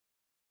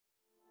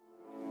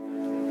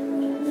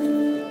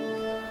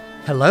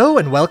Hello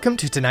and welcome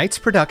to tonight's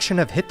production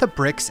of Hit the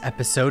Bricks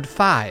Episode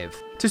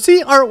 5. To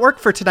see artwork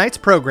for tonight's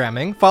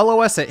programming, follow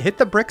us at Hit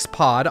the Bricks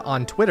Pod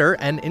on Twitter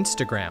and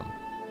Instagram.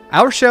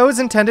 Our show is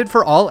intended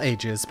for all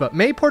ages, but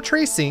may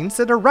portray scenes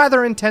that are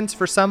rather intense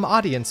for some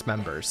audience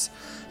members.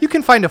 You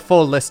can find a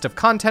full list of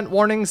content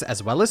warnings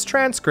as well as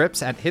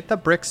transcripts at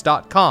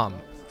hitthebricks.com.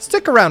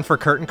 Stick around for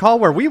Curtain Call,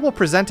 where we will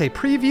present a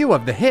preview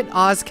of the hit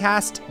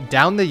Ozcast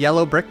Down the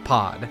Yellow Brick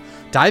Pod,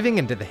 diving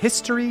into the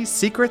history,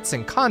 secrets,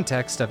 and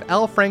context of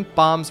L. Frank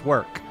Baum's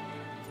work.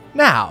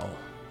 Now,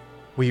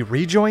 we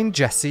rejoin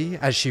Jessie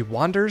as she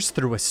wanders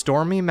through a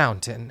stormy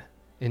mountain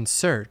in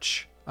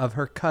search of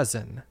her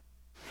cousin.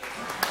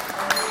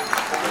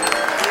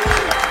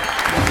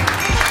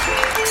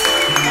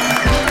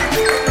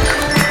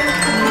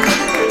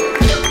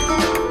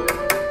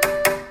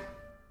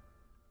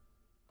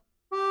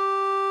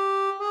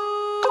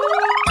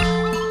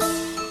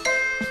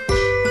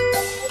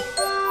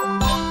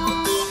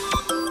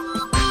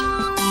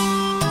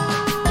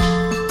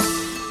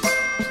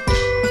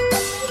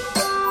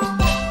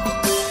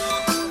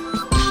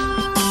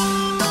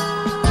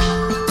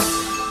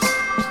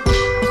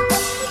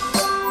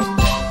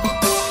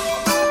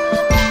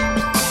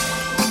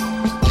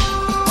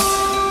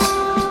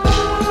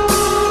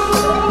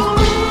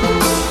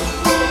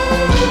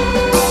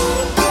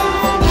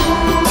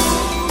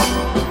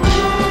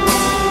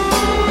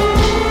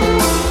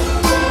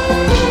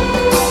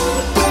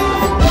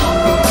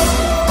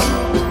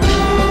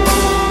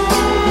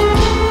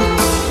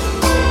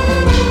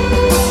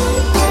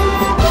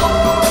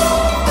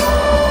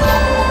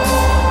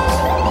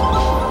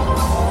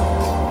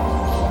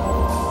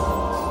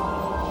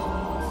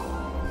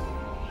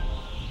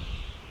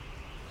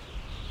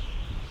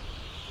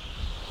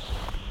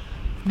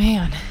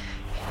 Man,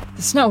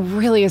 the snow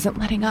really isn't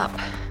letting up.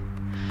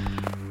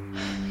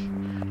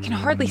 I can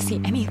hardly see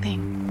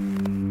anything.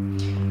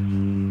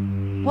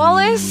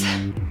 Wallace?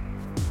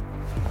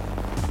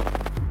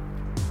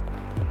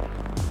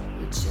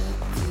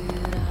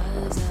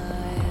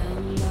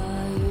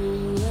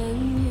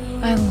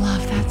 I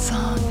love that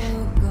song.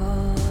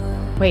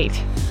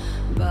 Wait,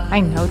 I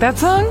know that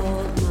song?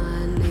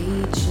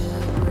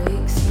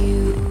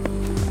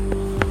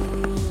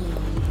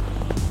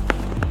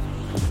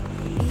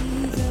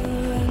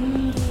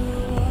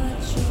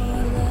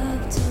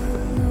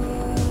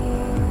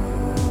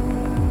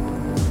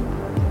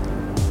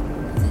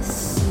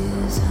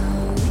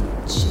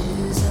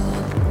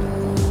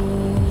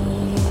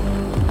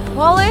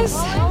 Wallace?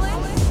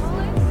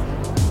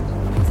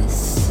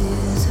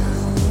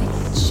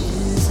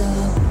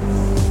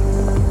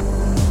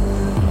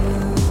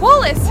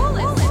 Wallace!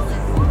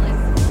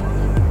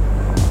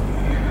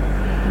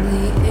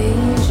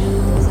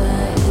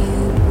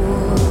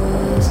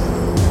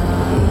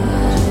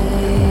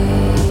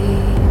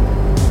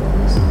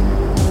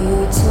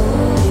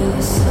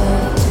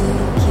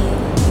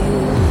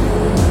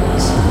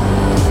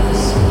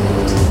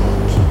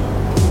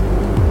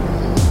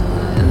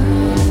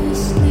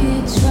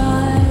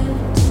 Try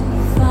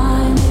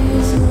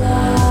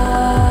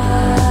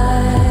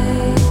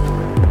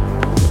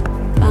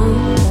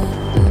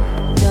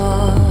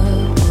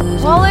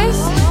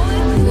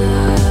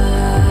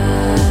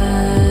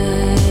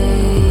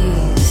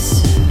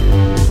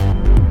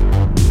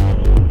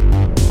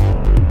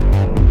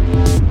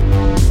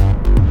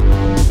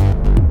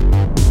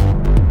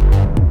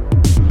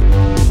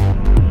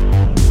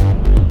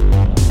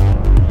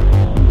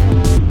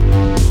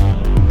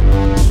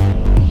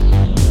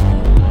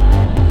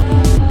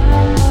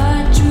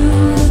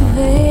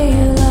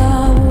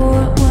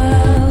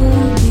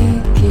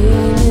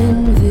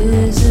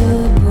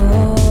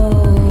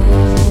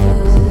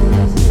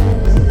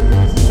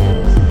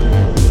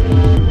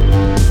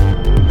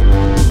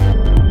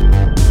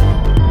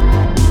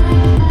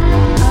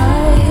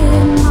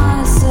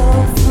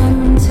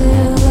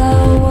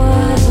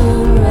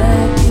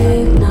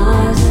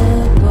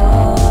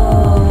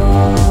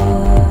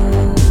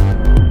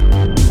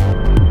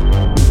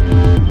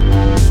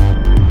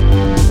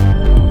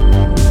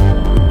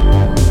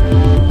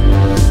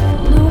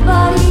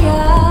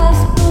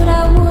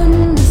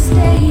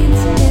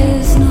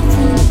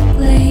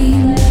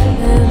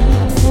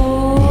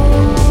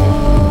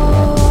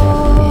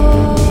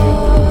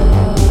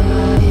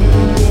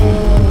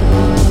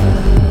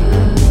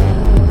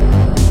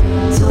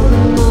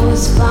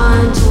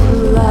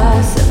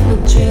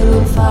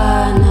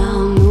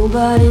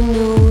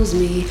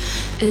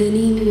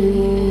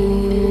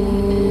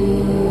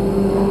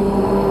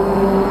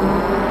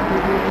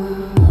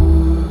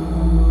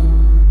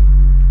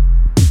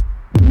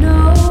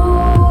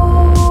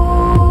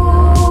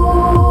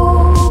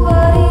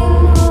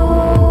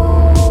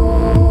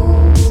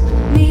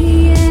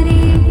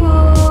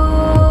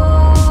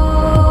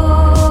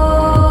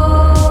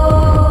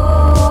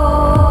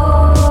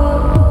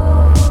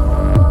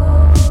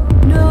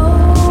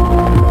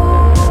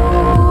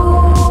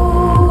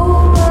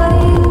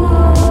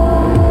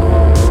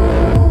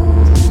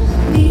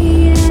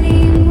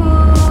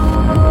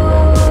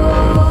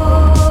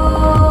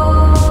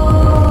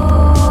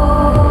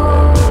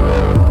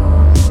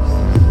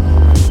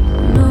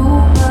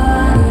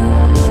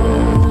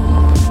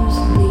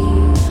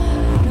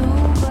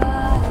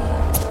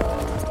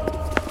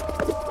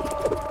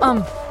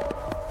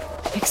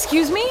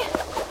Excuse me?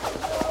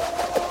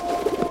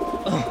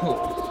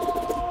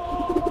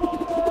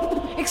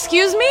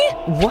 Excuse me?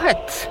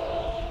 What?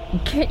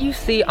 Can't you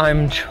see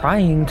I'm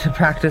trying to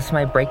practice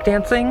my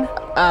breakdancing?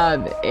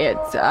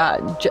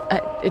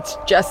 It's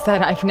just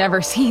that I've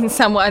never seen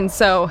someone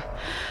so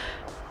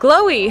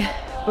glowy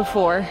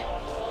before.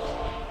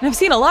 And I've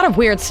seen a lot of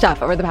weird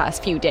stuff over the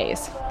past few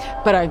days.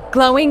 But a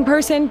glowing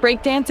person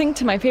breakdancing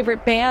to my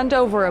favorite band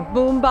over a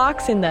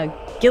boombox in the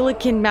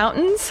Gillikin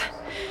Mountains?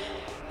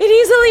 It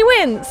easily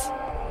wins!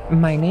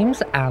 My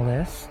name's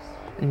Alice.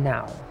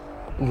 Now,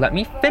 let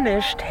me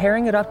finish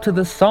tearing it up to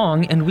the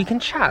song and we can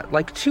chat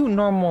like two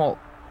normal...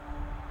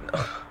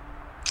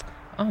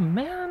 Oh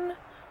man,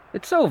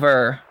 it's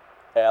over.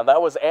 And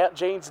that was Aunt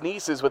Jane's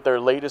Nieces with their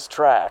latest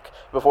track.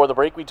 Before the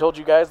break, we told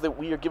you guys that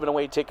we are giving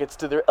away tickets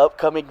to their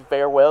upcoming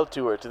farewell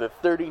tour to the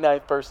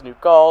 39th person who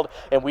called,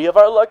 and we have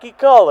our lucky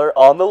caller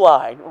on the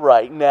line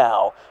right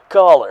now.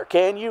 Caller,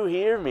 can you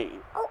hear me?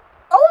 Oh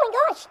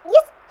my gosh,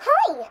 yes,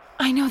 hi.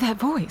 I know that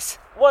voice.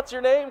 What's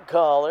your name,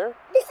 caller?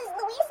 This is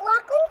Louise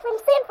Lachlan from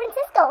San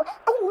Francisco.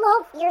 I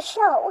love your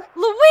show.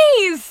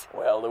 Louise!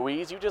 Well,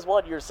 Louise, you just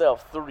won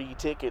yourself 3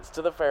 tickets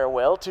to the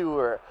farewell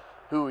tour.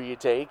 Who are you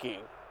taking?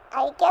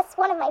 I guess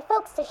one of my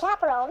folks to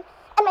chaperone,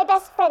 and my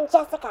best friend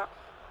Jessica.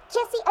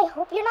 Jessie, I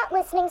hope you're not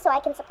listening so I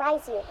can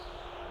surprise you.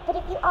 But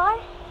if you are,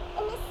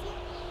 I miss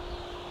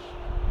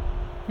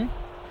you.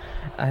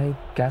 I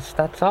guess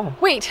that's all.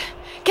 Wait,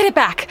 get it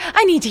back.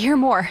 I need to hear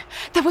more.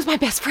 That was my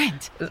best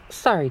friend.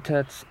 Sorry,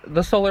 Toots.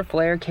 The solar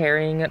flare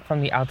carrying it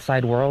from the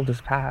outside world is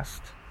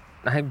past.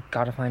 I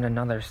gotta find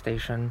another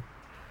station.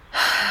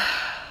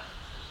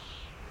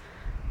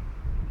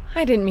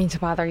 I didn't mean to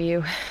bother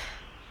you.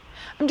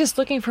 I'm just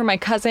looking for my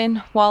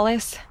cousin,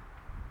 Wallace.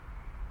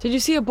 Did you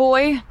see a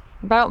boy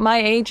about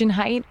my age and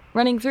height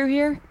running through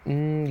here?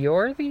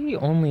 You're the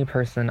only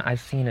person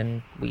I've seen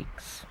in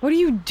weeks. What are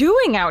you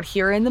doing out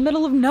here in the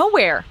middle of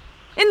nowhere?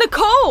 In the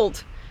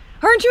cold?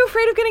 Aren't you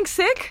afraid of getting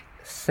sick?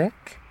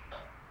 Sick?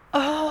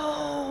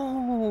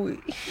 Oh,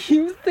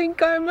 you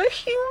think I'm a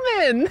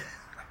human?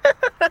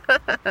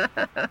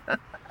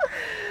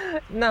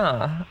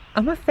 Nah,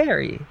 I'm a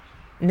fairy.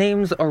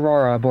 Name's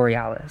Aurora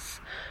Borealis,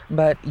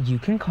 but you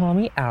can call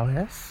me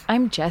Alice.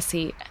 I'm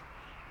Jessie.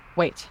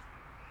 Wait.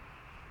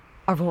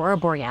 Aurora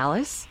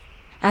Borealis?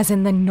 As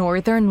in the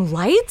Northern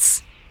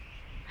Lights?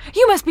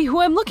 You must be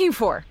who I'm looking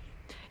for.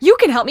 You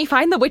can help me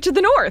find the Witch of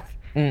the North.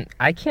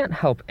 I can't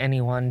help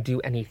anyone do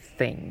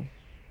anything.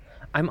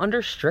 I'm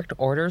under strict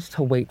orders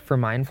to wait for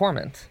my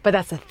informant. But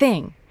that's the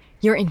thing.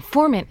 Your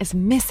informant is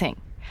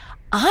missing.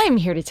 I'm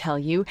here to tell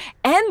you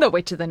and the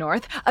Witch of the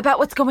North about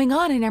what's going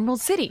on in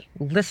Emerald City.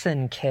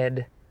 Listen,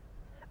 kid.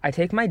 I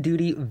take my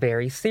duty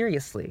very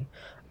seriously.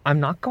 I'm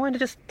not going to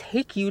just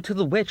take you to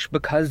the witch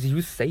because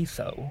you say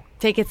so.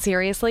 Take it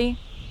seriously?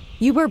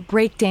 You were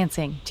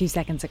breakdancing 2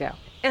 seconds ago.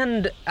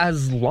 And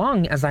as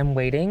long as I'm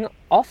waiting,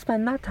 I'll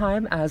spend that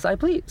time as I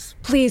please.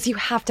 Please, you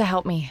have to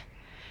help me.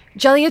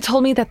 Jellia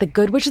told me that the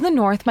Good Witch of the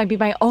North might be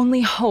my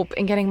only hope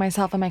in getting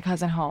myself and my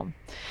cousin home.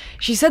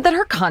 She said that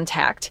her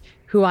contact,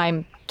 who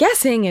I'm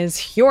guessing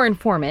is your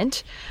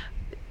informant,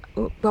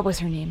 what was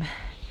her name?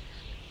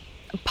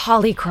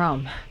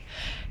 Polychrome,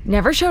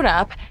 never showed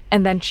up,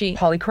 and then she...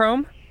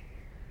 Polychrome?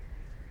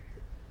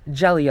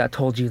 Jellia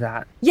told you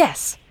that.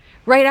 Yes,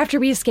 right after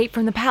we escaped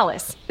from the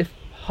palace. If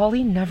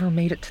Polly never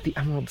made it to the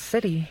Emerald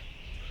City,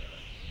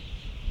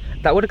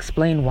 that would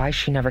explain why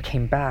she never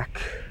came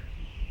back.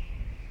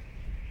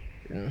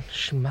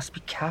 She must be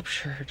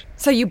captured.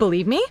 So you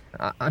believe me?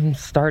 I'm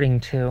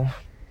starting to.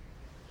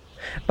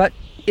 But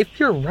if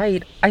you're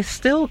right, I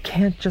still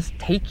can't just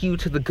take you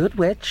to the Good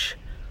Witch.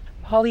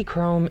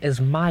 Polychrome is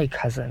my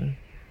cousin.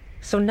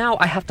 So now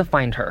I have to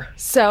find her.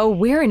 So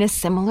we're in a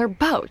similar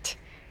boat.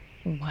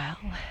 Well,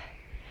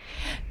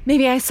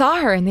 maybe I saw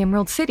her in the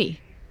Emerald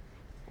City.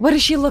 What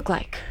does she look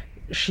like?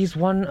 She's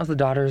one of the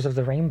Daughters of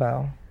the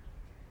Rainbow.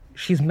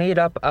 She's made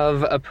up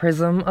of a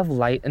prism of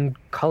light and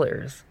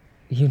colors.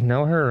 You'd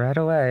know her right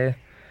away.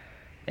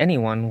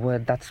 Anyone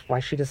would. That's why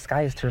she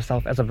disguised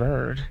herself as a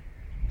bird,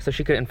 so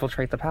she could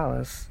infiltrate the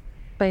palace.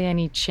 By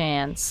any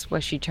chance,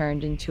 was she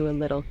turned into a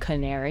little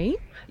canary?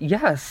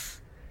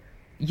 Yes.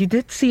 You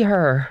did see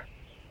her.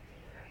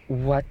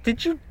 What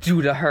did you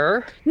do to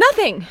her?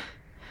 Nothing!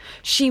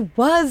 She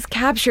was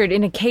captured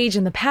in a cage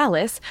in the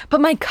palace, but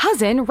my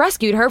cousin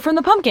rescued her from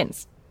the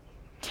pumpkins.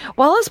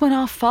 Wallace went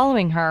off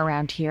following her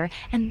around here,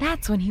 and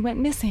that's when he went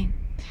missing.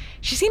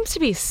 She seems to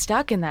be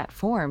stuck in that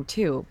form,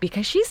 too,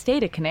 because she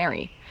stayed a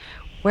canary.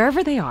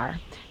 Wherever they are,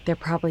 they're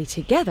probably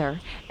together,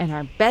 and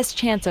our best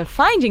chance of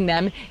finding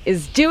them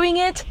is doing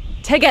it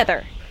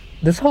together.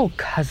 This whole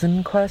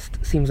cousin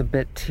quest seems a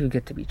bit too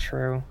good to be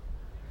true.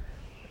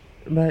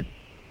 But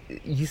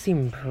you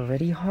seem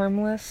pretty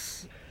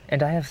harmless,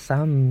 and I have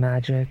some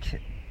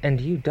magic, and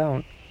you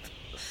don't.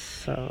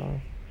 So,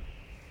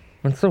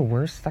 what's the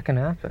worst that can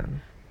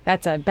happen?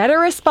 That's a better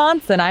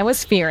response than I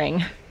was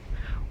fearing.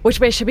 Which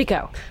way should we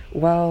go?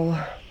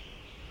 Well,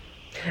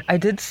 I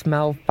did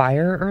smell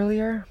fire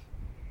earlier.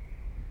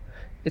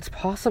 It's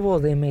possible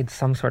they made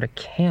some sort of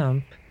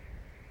camp.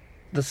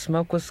 The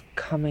smoke was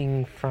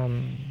coming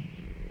from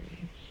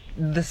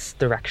this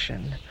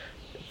direction.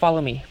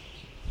 Follow me.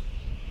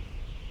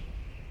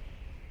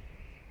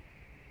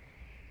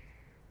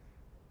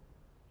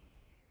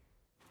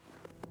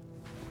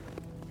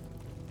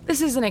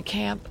 This isn't a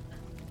camp.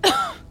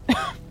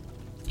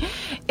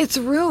 It's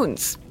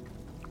ruins.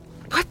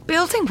 What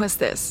building was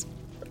this?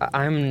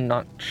 I'm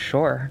not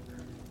sure.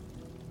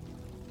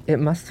 It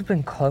must have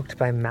been cloaked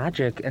by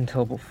magic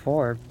until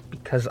before,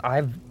 because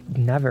I've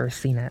never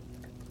seen it.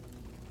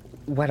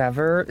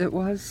 Whatever it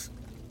was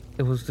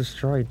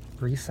destroyed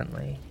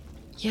recently.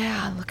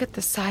 Yeah, look at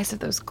the size of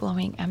those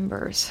glowing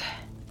embers.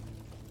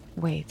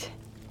 Wait.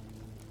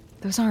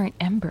 Those aren't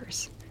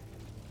embers.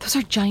 Those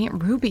are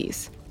giant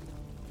rubies.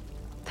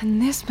 Then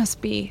this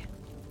must be...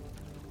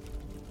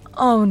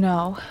 Oh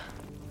no.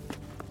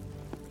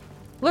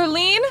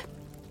 Lurleen?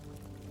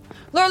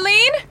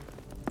 Lurleen?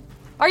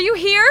 Are you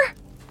here?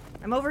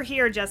 I'm over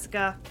here,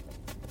 Jessica.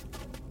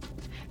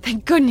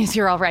 Thank goodness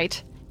you're all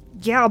right.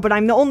 Yeah, but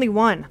I'm the only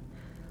one.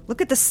 Look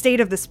at the state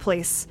of this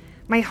place.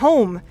 My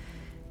home.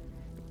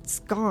 It's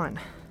gone.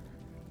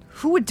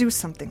 Who would do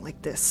something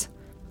like this?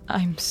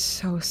 I'm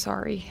so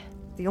sorry.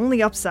 The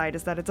only upside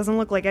is that it doesn't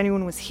look like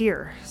anyone was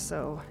here,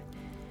 so...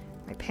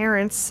 My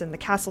parents and the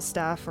castle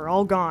staff are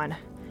all gone.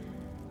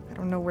 I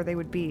don't know where they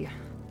would be.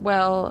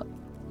 Well,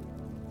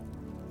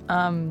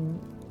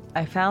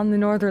 I found the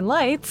Northern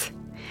Lights.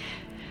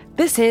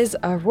 This is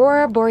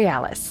Aurora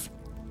Borealis.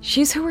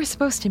 She's who we're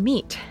supposed to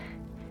meet.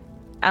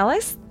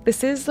 Alice,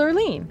 this is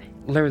Lurleen.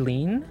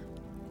 Lurleen?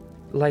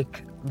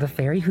 Like the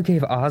fairy who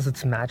gave Oz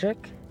its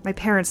magic? My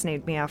parents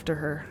named me after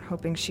her,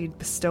 hoping she'd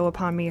bestow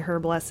upon me her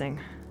blessing.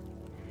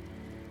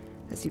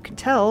 As you can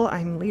tell,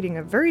 I'm leading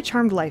a very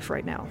charmed life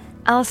right now.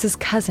 Alice's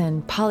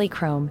cousin,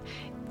 Polychrome,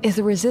 is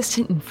a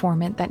resistant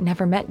informant that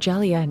never met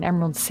Jellia in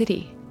Emerald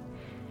City.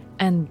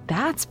 And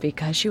that's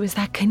because she was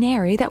that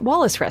canary that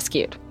Wallace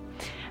rescued.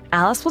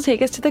 Alice will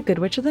take us to the Good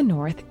Witch of the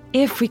North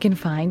if we can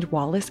find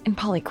Wallace and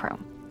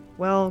Polychrome.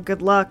 Well,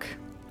 good luck.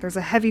 There's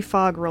a heavy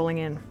fog rolling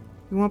in.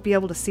 We won't be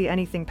able to see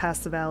anything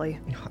past the valley.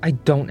 I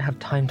don't have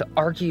time to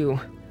argue.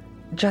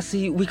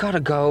 Jesse, we gotta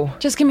go.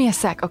 Just give me a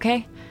sec,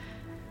 okay?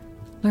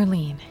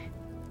 Lurleen,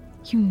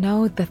 you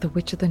know that the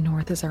Witch of the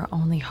North is our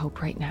only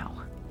hope right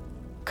now.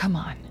 Come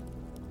on.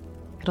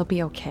 It'll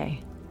be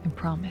okay, I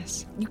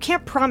promise. You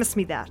can't promise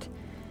me that.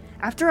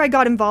 After I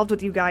got involved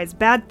with you guys,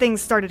 bad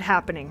things started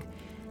happening.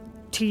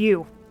 To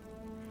you.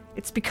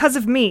 It's because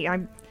of me.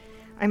 I'm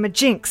a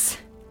jinx.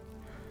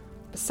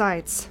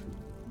 Besides,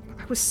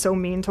 I was so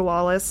mean to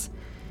Wallace.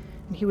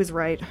 And he was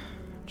right.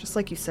 Just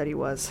like you said he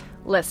was.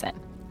 Listen,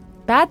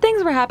 bad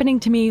things were happening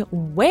to me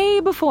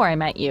way before I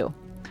met you.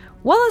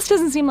 Wallace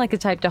doesn't seem like the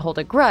type to hold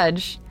a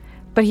grudge,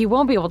 but he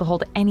won't be able to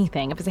hold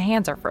anything if his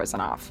hands are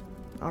frozen off.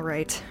 All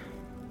right.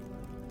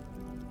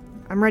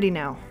 I'm ready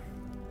now.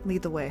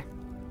 Lead the way.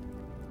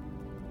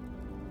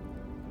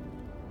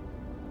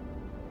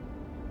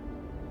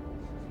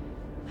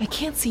 I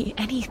can't see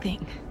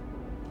anything.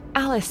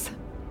 Alice,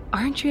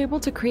 aren't you able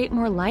to create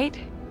more light?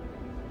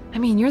 I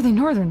mean, you're the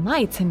Northern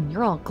Lights and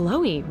you're all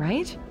glowy,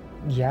 right?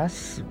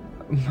 Yes,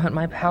 but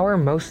my power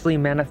mostly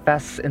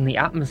manifests in the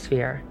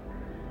atmosphere,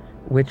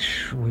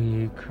 which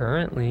we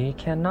currently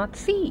cannot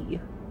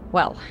see.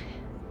 Well,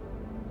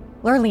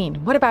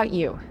 Lurleen, what about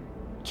you?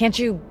 Can't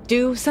you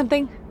do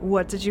something?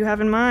 What did you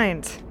have in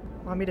mind?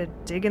 Want me to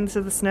dig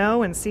into the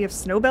snow and see if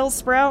snowbells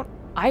sprout?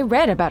 I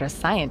read about a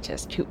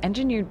scientist who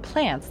engineered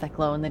plants that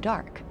glow in the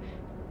dark.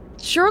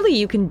 Surely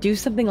you can do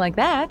something like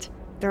that.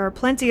 There are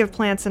plenty of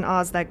plants in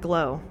Oz that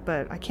glow,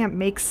 but I can't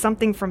make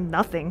something from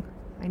nothing.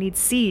 I need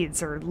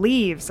seeds, or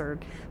leaves, or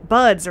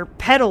buds, or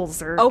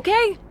petals, or...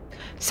 Okay.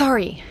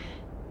 Sorry.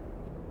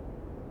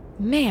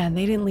 Man,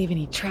 they didn't leave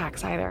any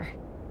tracks either.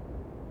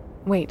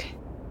 Wait.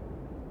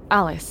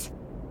 Alice,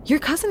 your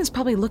cousin is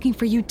probably looking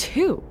for you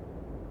too.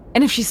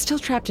 And if she's still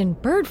trapped in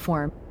bird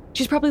form,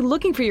 she's probably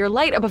looking for your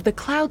light above the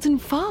clouds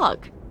and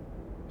fog.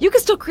 You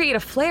could still create a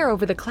flare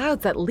over the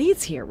clouds that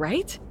leads here,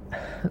 right?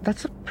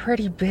 That's a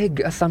pretty big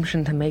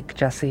assumption to make,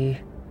 Jesse.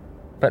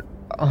 But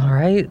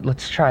alright,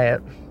 let's try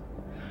it.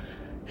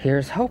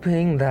 Here's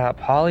hoping that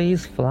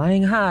Polly's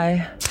flying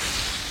high.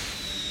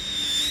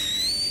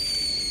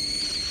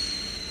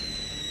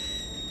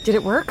 Did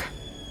it work?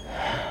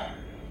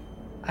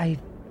 I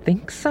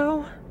think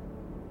so.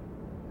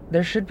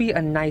 There should be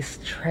a nice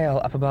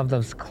trail up above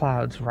those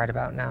clouds right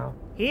about now.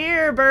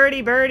 Here,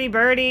 birdie, birdie,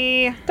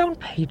 birdie. Don't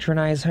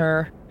patronize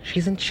her.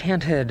 She's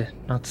enchanted,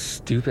 not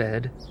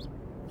stupid.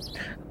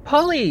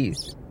 Polly!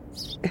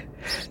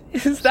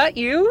 Is that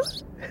you?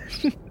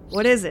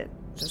 What is it?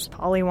 Does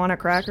Polly want a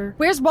cracker?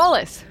 Where's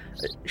Wallace?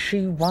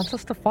 She wants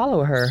us to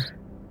follow her.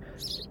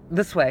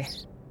 This way.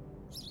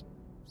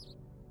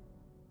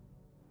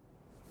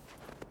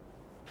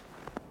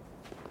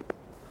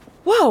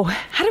 Whoa,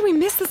 how did we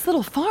miss this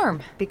little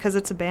farm? Because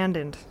it's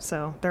abandoned,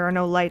 so there are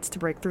no lights to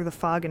break through the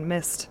fog and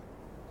mist.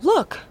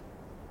 Look,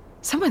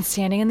 someone's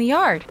standing in the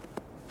yard.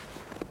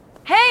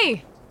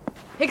 Hey!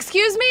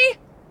 Excuse me?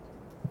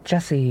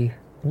 Jesse,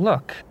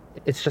 look.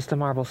 It's just a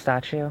marble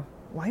statue.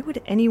 Why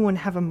would anyone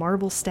have a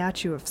marble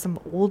statue of some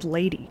old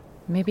lady?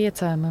 Maybe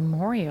it's a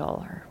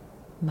memorial or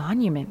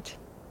monument.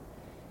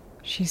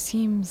 She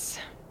seems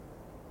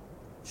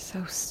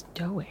so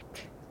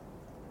stoic.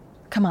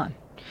 Come on.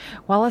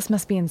 Wallace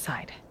must be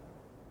inside.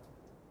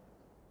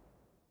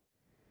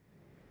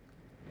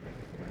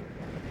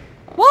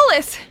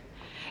 Wallace!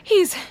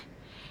 He's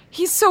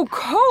so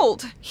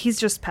cold. He's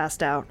just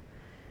passed out.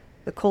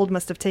 The cold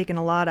must have taken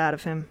a lot out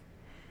of him.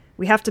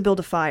 We have to build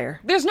a fire.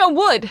 There's no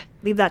wood.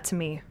 Leave that to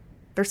me.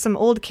 There's some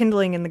old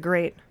kindling in the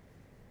grate.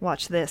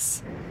 Watch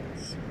this.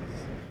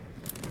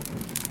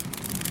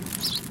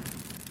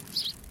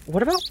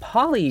 What about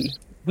Polly?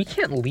 We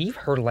can't leave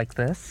her like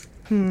this.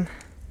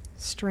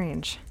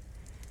 Strange.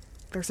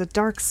 There's a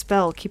dark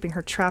spell keeping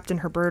her trapped in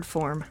her bird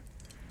form.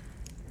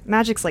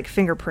 Magic's like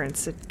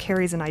fingerprints. It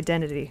carries an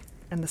identity.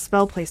 And the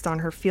spell placed on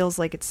her feels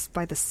like it's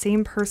by the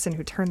same person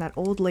who turned that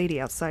old lady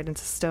outside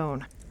into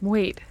stone.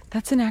 Wait,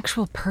 that's an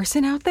actual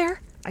person out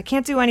there? I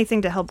can't do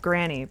anything to help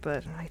Granny,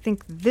 but I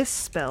think this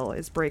spell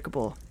is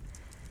breakable.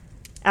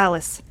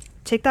 Alice,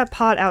 take that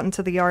pot out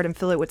into the yard and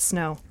fill it with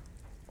snow.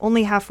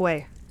 Only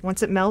halfway.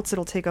 Once it melts,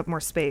 it'll take up more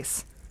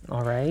space.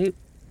 All right.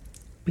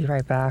 Be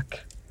right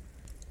back.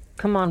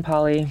 Come on,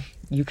 Polly.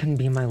 You can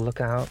be my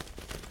lookout.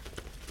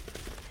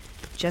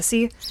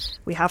 Jesse,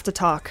 we have to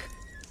talk.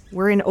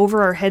 We're in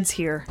over our heads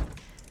here.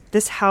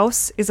 This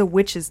house is a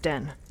witch's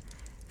den.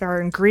 There are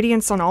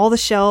ingredients on all the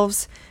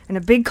shelves and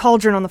a big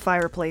cauldron on the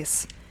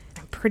fireplace.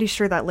 I'm pretty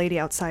sure that lady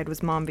outside was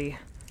Mombi.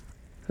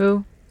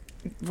 Who?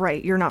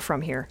 Right, you're not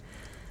from here.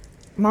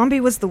 Mombi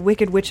was the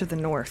Wicked Witch of the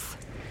North.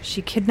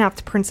 She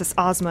kidnapped Princess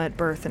Ozma at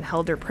birth and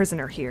held her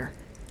prisoner here.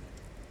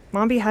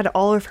 Mombi had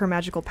all of her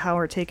magical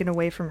power taken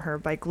away from her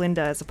by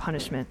Glinda as a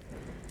punishment.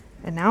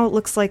 And now it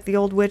looks like the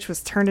old witch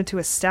was turned into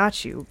a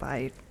statue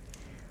by,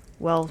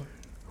 well,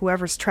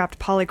 whoever's trapped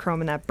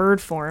Polychrome in that bird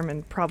form,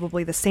 and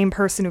probably the same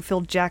person who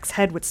filled Jack's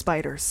head with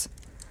spiders.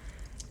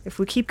 If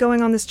we keep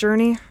going on this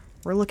journey,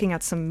 we're looking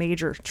at some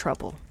major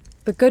trouble.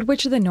 The Good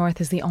Witch of the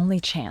North is the only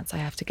chance I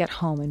have to get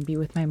home and be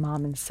with my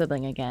mom and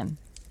sibling again.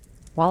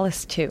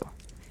 Wallace, too.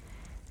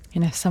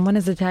 And if someone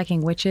is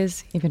attacking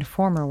witches, even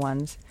former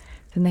ones,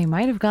 then they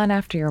might have gone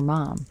after your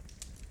mom.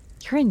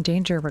 You're in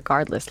danger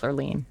regardless,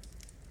 Lurleen.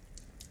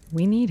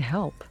 We need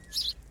help.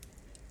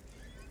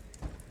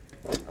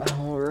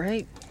 All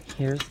right.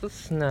 Here's the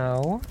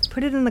snow.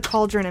 Put it in the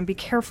cauldron and be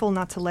careful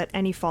not to let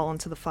any fall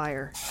into the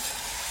fire.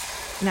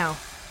 Now,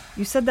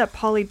 you said that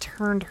Polly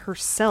turned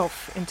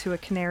herself into a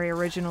canary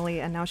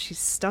originally, and now she's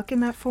stuck in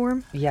that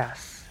form?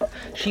 Yes.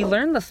 She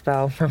learned the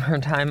spell from her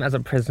time as a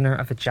prisoner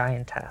of a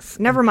giantess.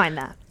 Never mind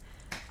that.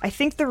 I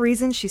think the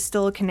reason she's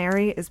still a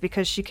canary is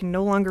because she can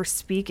no longer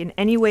speak in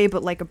any way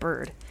but like a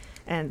bird,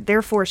 and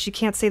therefore she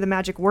can't say the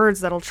magic words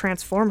that'll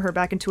transform her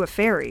back into a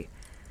fairy.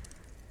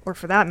 Or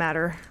for that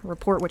matter,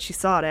 report what she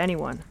saw to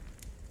anyone.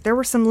 There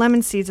were some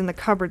lemon seeds in the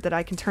cupboard that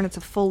I can turn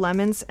into full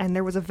lemons, and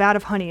there was a vat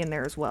of honey in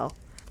there as well.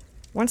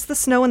 Once the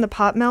snow in the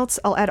pot melts,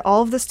 I'll add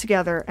all of this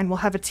together, and we'll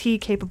have a tea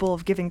capable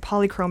of giving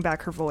Polychrome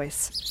back her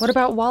voice. What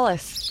about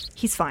Wallace?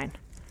 He's fine.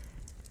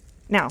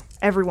 Now,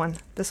 everyone,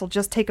 this'll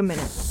just take a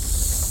minute.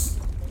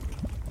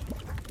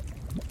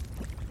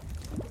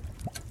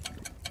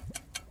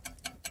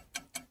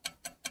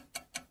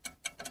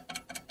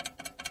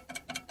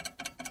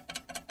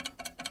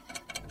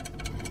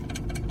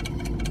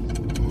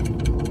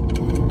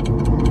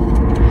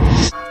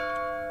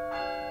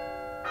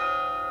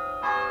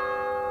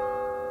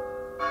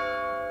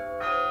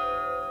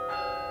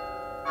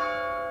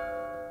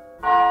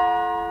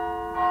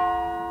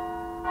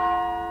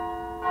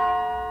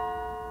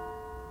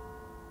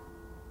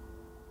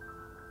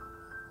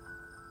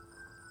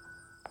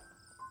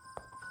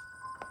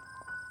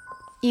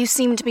 You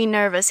seem to be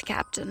nervous,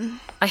 Captain.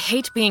 I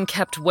hate being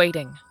kept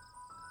waiting.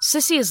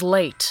 Sissy is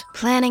late.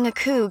 Planning a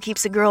coup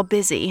keeps a girl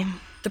busy.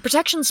 The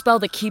protection spell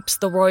that keeps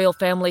the royal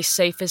family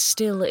safe is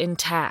still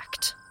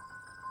intact.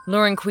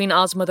 Luring Queen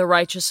Ozma the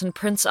Righteous and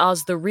Prince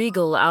Oz the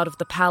Regal out of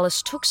the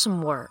palace took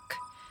some work.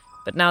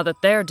 But now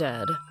that they're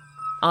dead,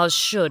 Oz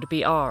should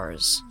be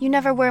ours. You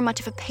never were much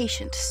of a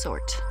patient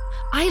sort.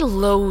 I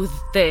loathe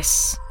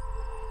this.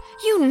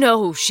 You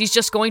know she's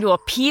just going to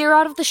appear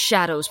out of the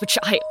shadows, which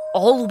I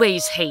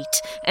always hate,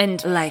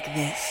 and... Like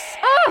this.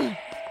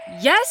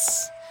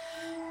 Yes?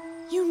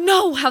 You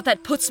know how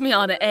that puts me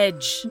on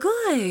edge.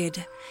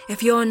 Good.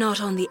 If you're not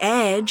on the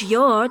edge,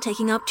 you're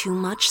taking up too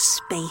much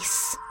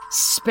space.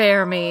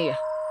 Spare me.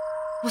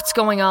 What's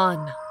going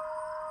on?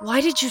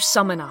 Why did you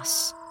summon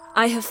us?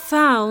 I have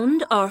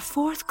found our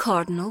fourth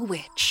cardinal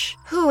witch.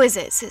 Who is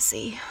it,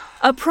 Sissy?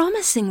 A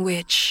promising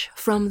witch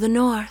from the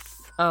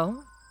north.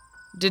 Oh?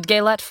 Did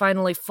Gaylette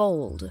finally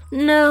fold?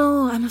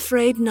 No, I'm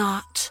afraid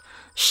not.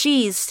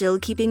 She's still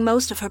keeping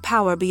most of her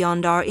power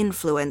beyond our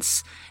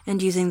influence,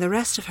 and using the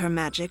rest of her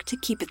magic to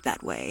keep it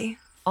that way.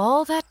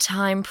 All that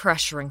time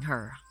pressuring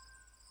her.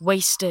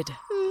 Wasted.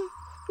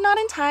 Not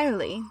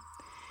entirely.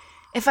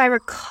 If I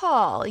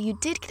recall, you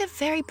did get a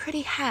very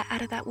pretty hat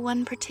out of that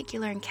one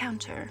particular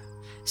encounter.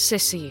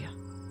 Sissy,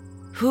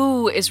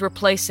 Who is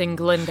replacing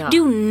Glinda?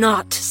 Do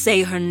not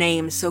say her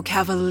name so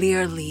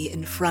cavalierly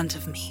in front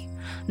of me.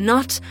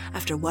 Not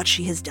after what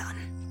she has done.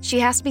 She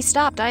has to be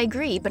stopped, I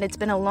agree, but it's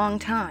been a long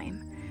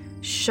time.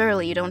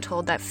 Surely you don't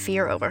hold that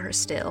fear over her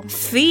still.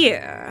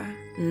 Fear?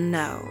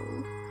 No.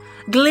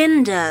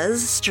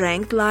 Glinda's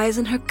strength lies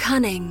in her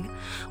cunning,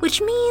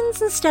 which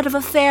means instead of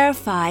a fair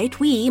fight,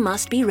 we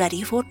must be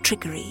ready for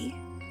trickery.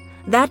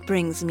 That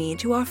brings me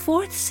to our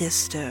fourth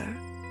sister,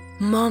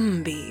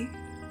 Mombi.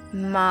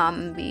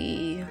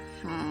 Mombi.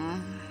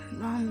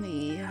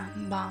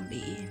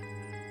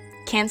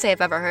 Can't say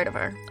I've ever heard of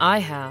her. I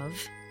have.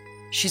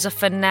 She's a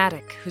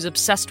fanatic who's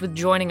obsessed with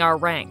joining our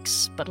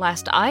ranks, but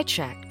last I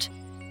checked,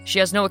 she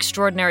has no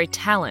extraordinary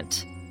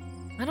talent.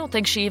 I don't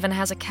think she even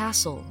has a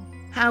castle.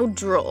 How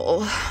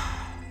droll.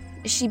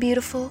 Is she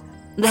beautiful?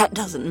 That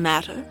doesn't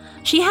matter.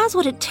 She has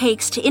what it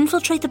takes to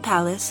infiltrate the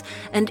palace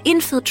and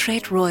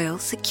infiltrate royal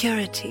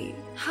security.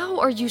 How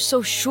are you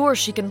so sure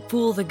she can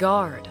fool the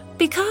guard?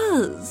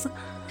 Because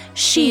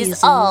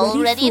she's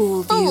already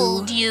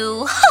fooled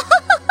you.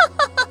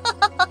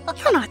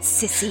 You're not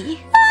Sissy.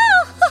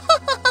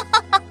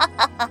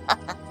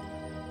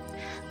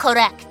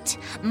 Correct.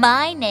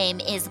 My name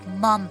is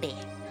Mombi.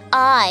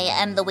 I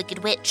am the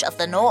Wicked Witch of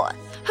the North.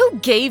 Who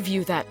gave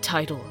you that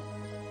title?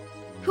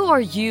 Who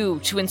are you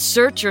to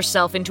insert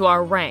yourself into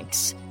our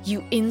ranks,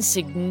 you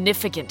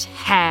insignificant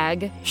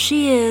hag?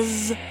 She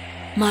is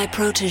my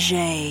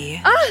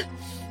protégée.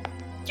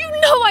 You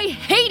know I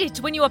hate it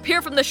when you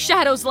appear from the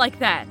shadows like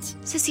that.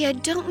 Sissy, I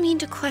don't mean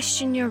to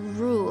question your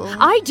rule.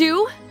 I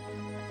do.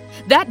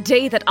 That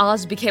day that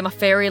Oz became a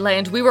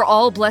fairyland, we were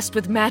all blessed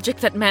with magic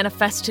that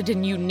manifested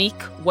in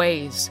unique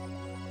ways.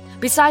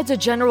 Besides a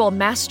general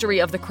mastery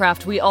of the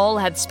craft, we all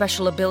had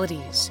special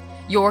abilities.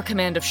 Your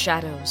command of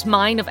shadows,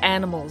 mine of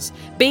animals,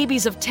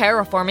 babies of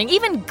terraforming,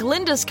 even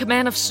Glinda's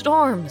command of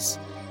storms.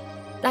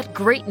 That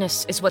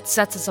greatness is what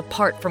sets us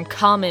apart from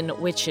common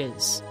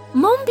witches.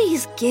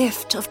 Mombi's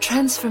gift of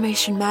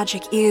transformation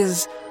magic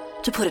is,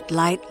 to put it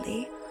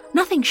lightly,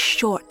 nothing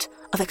short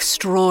of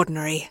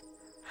extraordinary.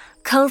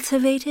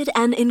 Cultivated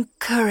and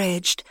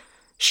encouraged,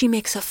 she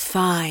makes a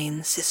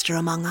fine sister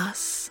among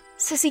us.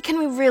 Sissy, can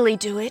we really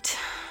do it?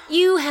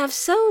 You have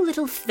so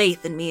little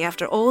faith in me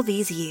after all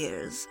these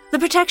years. The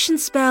protection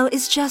spell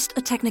is just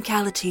a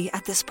technicality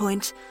at this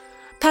point.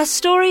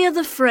 Pastoria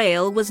the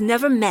Frail was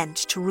never meant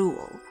to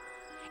rule.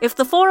 If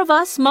the four of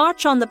us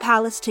march on the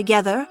palace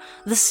together,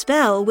 the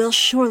spell will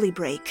surely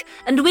break,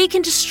 and we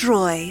can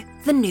destroy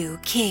the new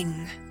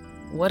king.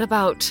 What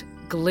about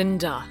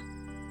Glinda?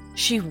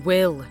 She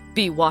will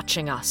be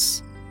watching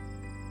us.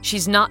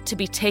 She's not to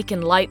be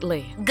taken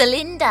lightly.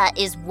 Glinda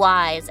is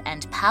wise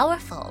and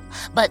powerful,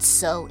 but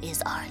so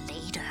is our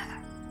leader.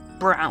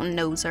 Brown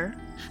noser.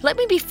 Let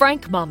me be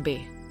frank,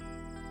 Mombi.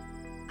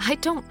 I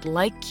don't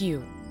like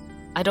you.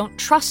 I don't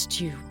trust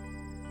you.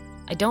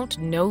 I don't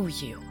know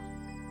you.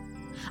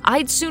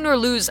 I'd sooner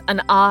lose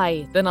an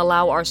eye than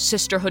allow our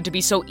sisterhood to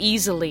be so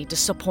easily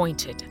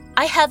disappointed.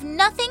 I have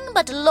nothing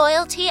but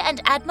loyalty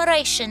and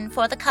admiration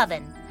for the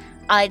Coven.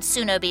 I'd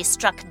sooner be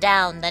struck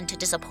down than to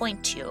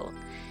disappoint you.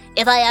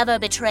 If I ever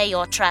betray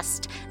your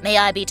trust, may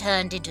I be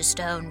turned into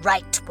stone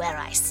right where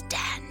I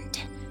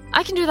stand.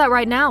 I can do that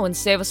right now and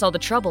save us all the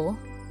trouble,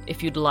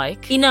 if you'd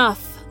like.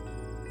 Enough.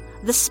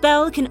 The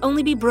spell can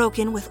only be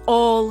broken with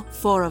all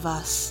four of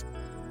us.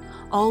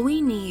 All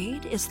we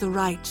need is the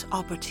right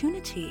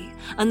opportunity,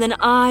 and then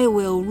I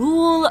will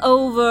rule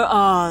over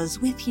Oz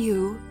with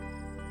you,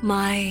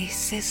 my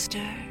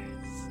sisters,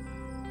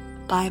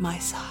 by my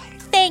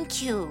side.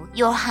 Thank you,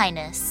 Your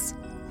Highness.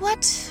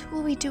 What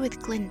will we do with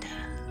Glinda?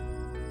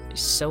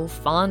 She's so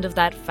fond of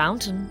that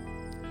fountain.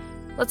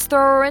 Let's throw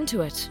her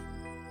into it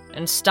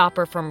and stop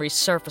her from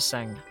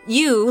resurfacing.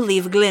 You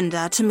leave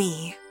Glinda to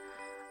me.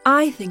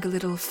 I think a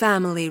little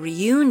family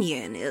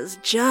reunion is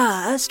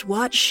just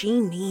what she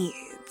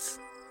needs.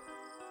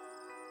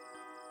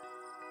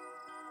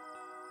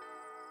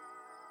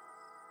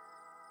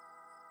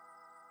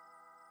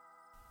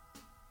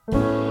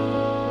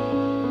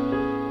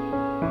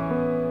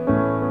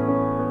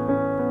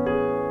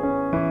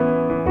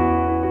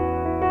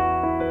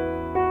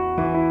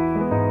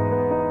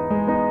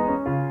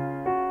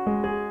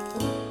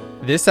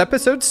 This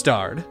episode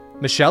starred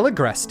Michelle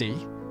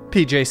Agresti,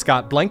 PJ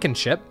Scott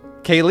Blankenship,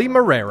 Kaylee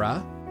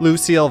Morera,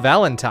 Lucille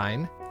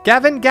Valentine,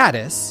 Gavin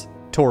Gaddis,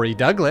 Tori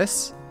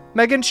Douglas,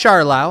 Megan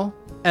Charlau,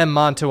 M.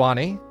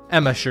 Montuani,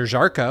 Emma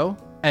Sherjarko,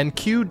 and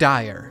Q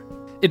Dyer.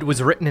 It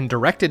was written and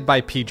directed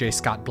by PJ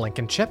Scott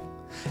Blankenship,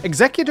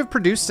 executive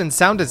produced and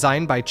sound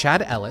designed by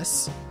Chad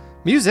Ellis,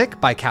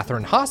 music by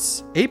Catherine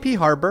Haas, AP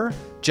Harbor,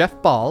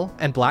 Jeff Ball,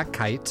 and Black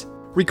Kite,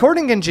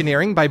 recording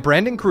engineering by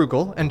Brandon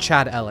Krugel and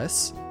Chad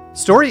Ellis,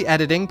 story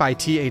editing by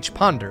T.H.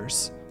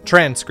 Ponders,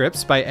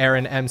 transcripts by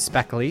Aaron M.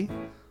 Speckley,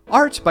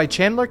 art by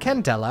Chandler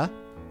Candela,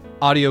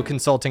 audio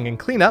consulting and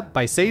cleanup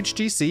by Sage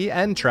GC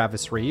and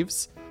Travis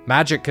Reeves,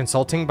 magic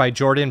consulting by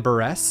Jordan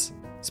Buress,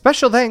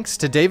 special thanks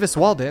to Davis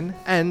Walden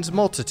and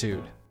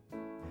Multitude.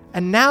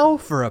 And now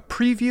for a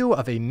preview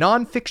of a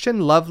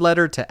non-fiction love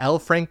letter to L.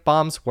 Frank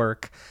Baum's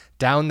work,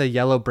 Down the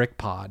Yellow Brick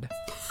Pod.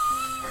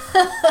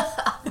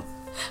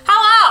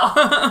 Hello!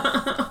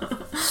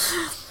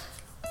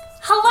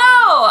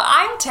 Hello,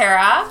 I'm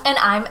Tara. And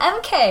I'm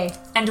MK.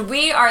 And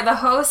we are the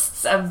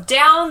hosts of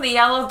Down the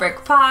Yellow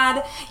Brick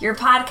Pod, your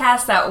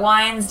podcast that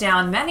winds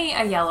down many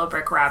a yellow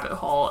brick rabbit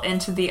hole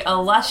into the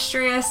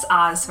illustrious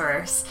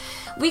Ozverse.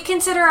 We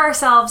consider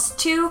ourselves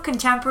two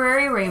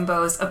contemporary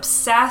rainbows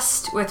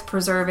obsessed with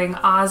preserving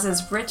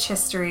Oz's rich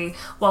history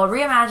while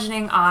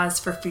reimagining Oz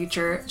for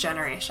future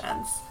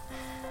generations.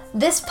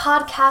 This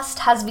podcast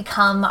has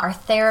become our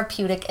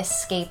therapeutic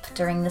escape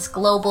during this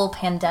global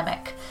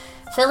pandemic,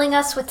 filling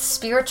us with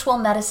spiritual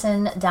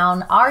medicine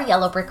down our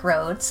yellow brick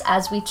roads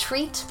as we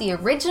treat the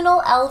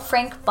original L.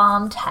 Frank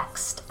Baum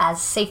text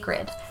as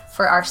sacred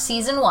for our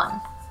Season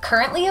 1,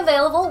 currently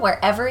available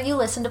wherever you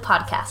listen to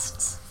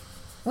podcasts.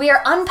 We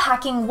are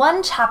unpacking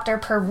one chapter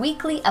per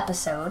weekly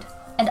episode,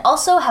 and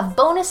also have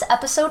bonus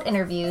episode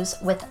interviews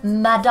with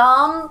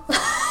Madame...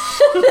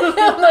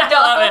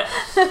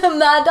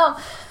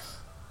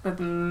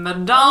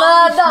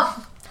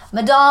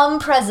 Madame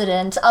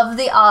President of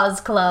the Oz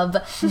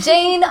Club,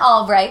 Jane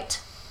Albright,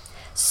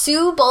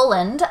 Sue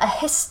Boland, a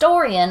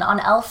historian on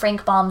L.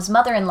 Frank Baum's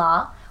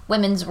mother-in-law,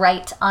 women's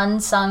right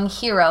unsung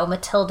hero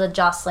Matilda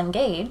Jocelyn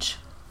Gage,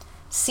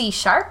 C.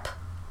 Sharp,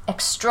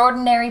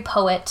 extraordinary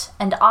poet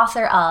and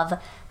author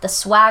of The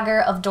Swagger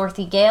of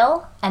Dorothy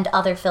Gale and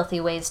Other Filthy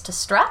Ways to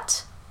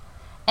Strut,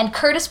 and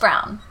Curtis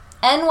Brown,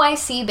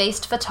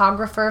 NYC-based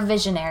photographer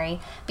visionary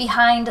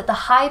behind the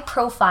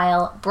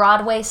high-profile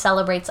Broadway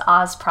Celebrates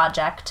Oz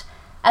project,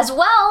 as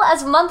well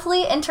as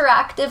monthly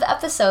interactive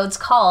episodes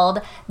called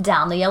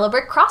Down the Yellow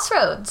Brick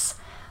Crossroads,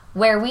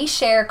 where we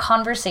share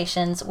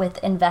conversations with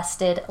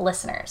invested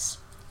listeners.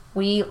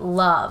 We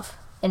love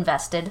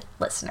invested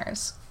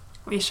listeners.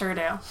 We sure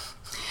do.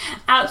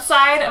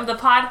 Outside of the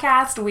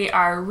podcast, we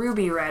are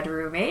Ruby Red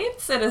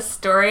roommates in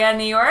Astoria,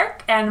 New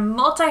York, and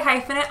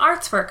multi-hyphenate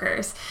arts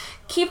workers,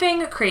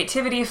 keeping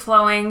creativity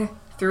flowing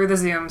through the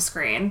Zoom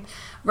screen.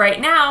 Right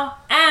now,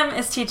 M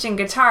is teaching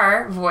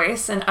guitar,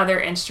 voice, and other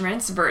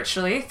instruments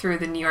virtually through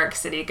the New York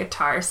City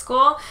Guitar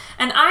School,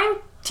 and I'm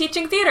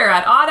teaching theater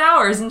at odd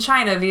hours in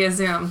China via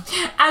Zoom,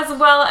 as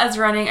well as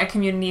running a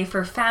community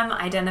for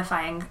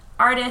femme-identifying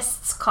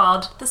artists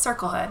called The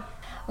Circle Hood.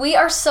 We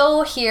are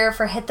so here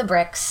for Hit the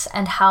Bricks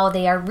and how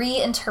they are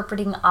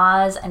reinterpreting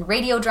Oz and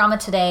radio drama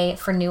today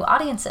for new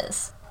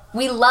audiences.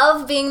 We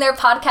love being their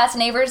podcast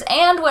neighbors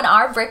and when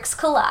our bricks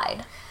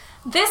collide.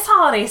 This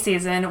holiday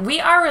season, we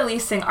are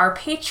releasing our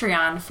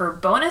Patreon for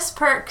bonus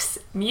perks,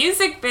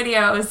 music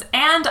videos,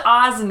 and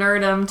Oz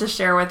nerdom to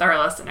share with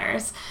our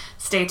listeners.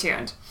 Stay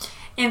tuned.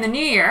 In the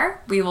new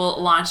year, we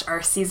will launch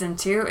our Season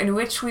 2, in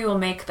which we will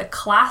make the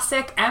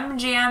classic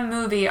MGM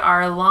movie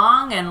our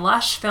long and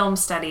lush film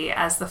study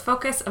as the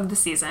focus of the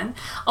season,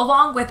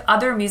 along with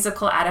other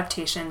musical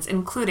adaptations,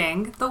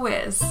 including The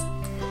Wiz.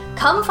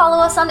 Come follow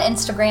us on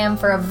Instagram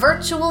for a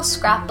virtual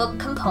scrapbook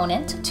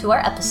component to our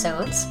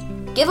episodes,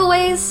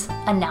 giveaways,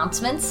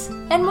 announcements,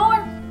 and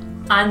more.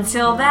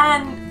 Until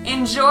then,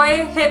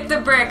 enjoy Hit the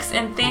Bricks,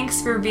 and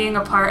thanks for being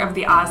a part of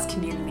the Oz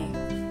community.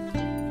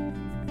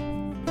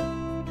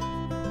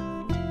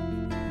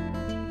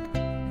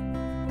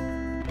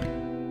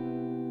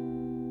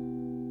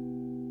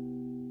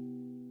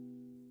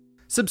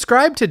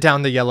 Subscribe to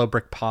Down the Yellow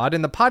Brick Pod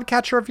in the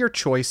podcatcher of your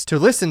choice to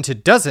listen to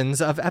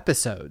dozens of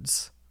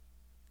episodes.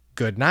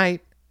 Good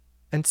night,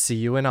 and see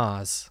you in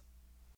Oz.